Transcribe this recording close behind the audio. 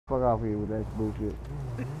Fuck off here with that bullshit.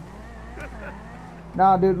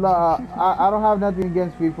 Nah, dude, I don't have nothing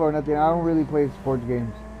against FIFA or nothing. I don't really play sports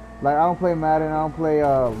games. Like, I don't play Madden, I don't play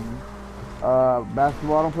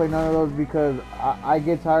basketball, I don't play none of those because I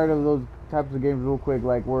get tired of those types of games real quick.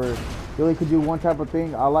 Like, where you only could do one type of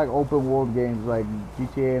thing. I like open world games like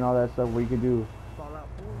GTA and all that stuff where you could do.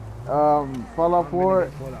 Fallout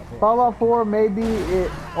 4. Fallout 4 maybe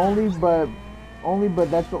it only,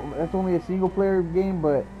 but that's only a single player game.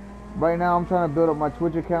 But right now I'm trying to build up my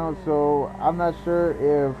Twitch account, so I'm not sure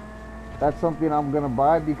if that's something I'm gonna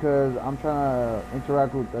buy because I'm trying to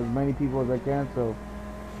interact with as many people as I can. So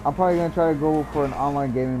I'm probably gonna try to go for an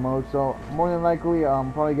online gaming mode. So more than likely,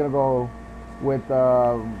 I'm probably gonna go with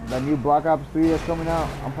the new Black Ops 3 that's coming out.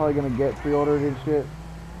 I'm probably gonna get pre-ordered and shit.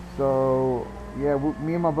 So yeah,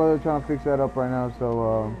 me and my brother are trying to fix that up right now.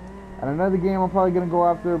 So and another game I'm probably gonna go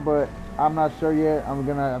after, but I'm not sure yet. I'm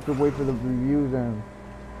gonna have to wait for the reviews and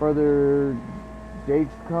further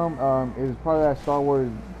dates to come. Is probably that Star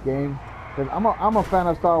Wars game. Cause I'm a fan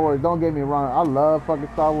of Star Wars. Don't get me wrong. I love fucking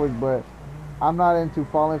Star Wars, but I'm not into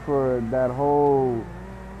falling for that whole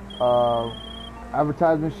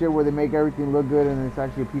advertisement shit where they make everything look good and it's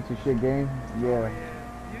actually a piece of shit game. Yeah.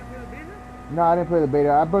 No, I didn't play the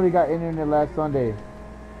beta. I barely got internet last Sunday.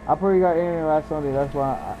 That's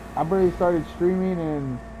why I barely started streaming,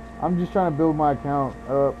 and I'm just trying to build my account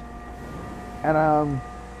up. And I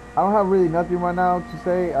don't have really nothing right now to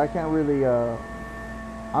say. I can't really.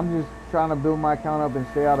 I'm just trying to build my account up and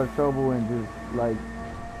stay out of trouble and just like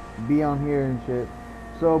be on here and shit.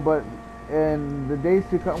 So, but in the days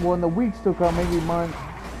to come, well, in the weeks to come, maybe months.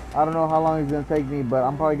 I don't know how long it's gonna take me, but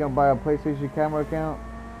I'm probably gonna buy a PlayStation camera account.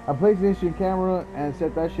 A PlayStation camera and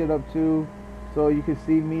set that shit up too, so you can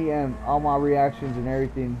see me and all my reactions and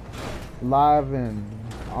everything live and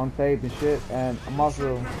on tape and shit. And I'm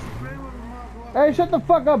also, hey, shut the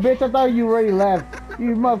fuck up, bitch! I thought you already left.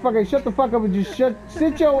 You motherfucker, shut the fuck up and just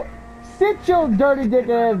sit your dirty dick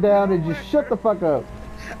ass down and just shut the fuck up.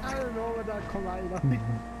 I don't know what that collide.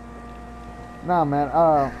 Nah, man.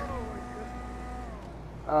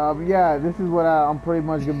 Yeah, this is what I'm pretty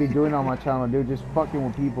much gonna be doing on my channel, dude. Just fucking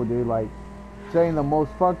with people, dude. Like, saying the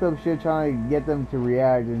most fucked up shit, trying to get them to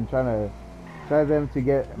react and try them to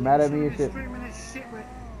get mad at me and shit.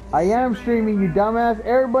 I am streaming, you dumbass.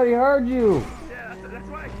 Everybody heard you. Yeah, that's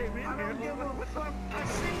why I came in. I don't give a fuck. I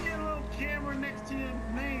seen your little camera next to your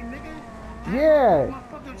name, nigga. Yeah. My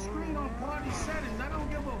fucking screen on party settings. I don't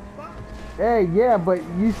give a fuck. Hey, yeah, but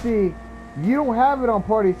you see, you don't have it on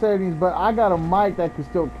party settings, but I got a mic that can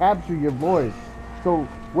still capture your voice. So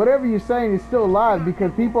whatever you're saying is still live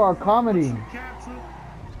because people are commenting.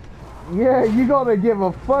 Yeah, you gotta give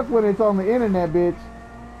a fuck when it's on the internet, bitch.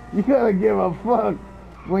 You gotta give a fuck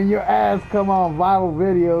when your ass come on viral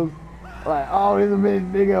videos. Like, oh, this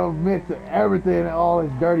nigga admits to everything, all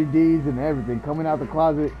his dirty deeds and everything coming out the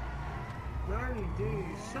closet. Dirty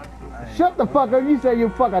deeds, shut the fuck up. You say you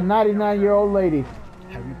fuck a 99-year-old lady.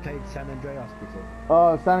 Have you played San Andreas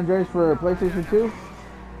before? San Andreas for PlayStation 2? You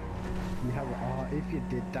have, if you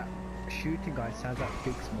did, that shooting guy sounds like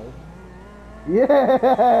Big Smoke.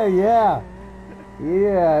 Yeah, yeah.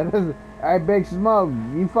 Yeah, alright, Big Smoke,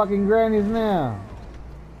 you fucking grannies now.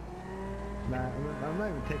 Nah, I'm not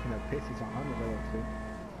even taking a piss, he's on the level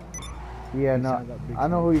too. Yeah, no, I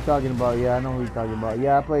know who you're talking about. Yeah, I know who you're talking about.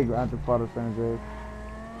 Yeah, I played Grand Theft Auto San Andreas.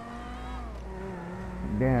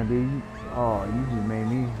 Damn, dude. Oh, you just made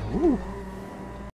me. Woo.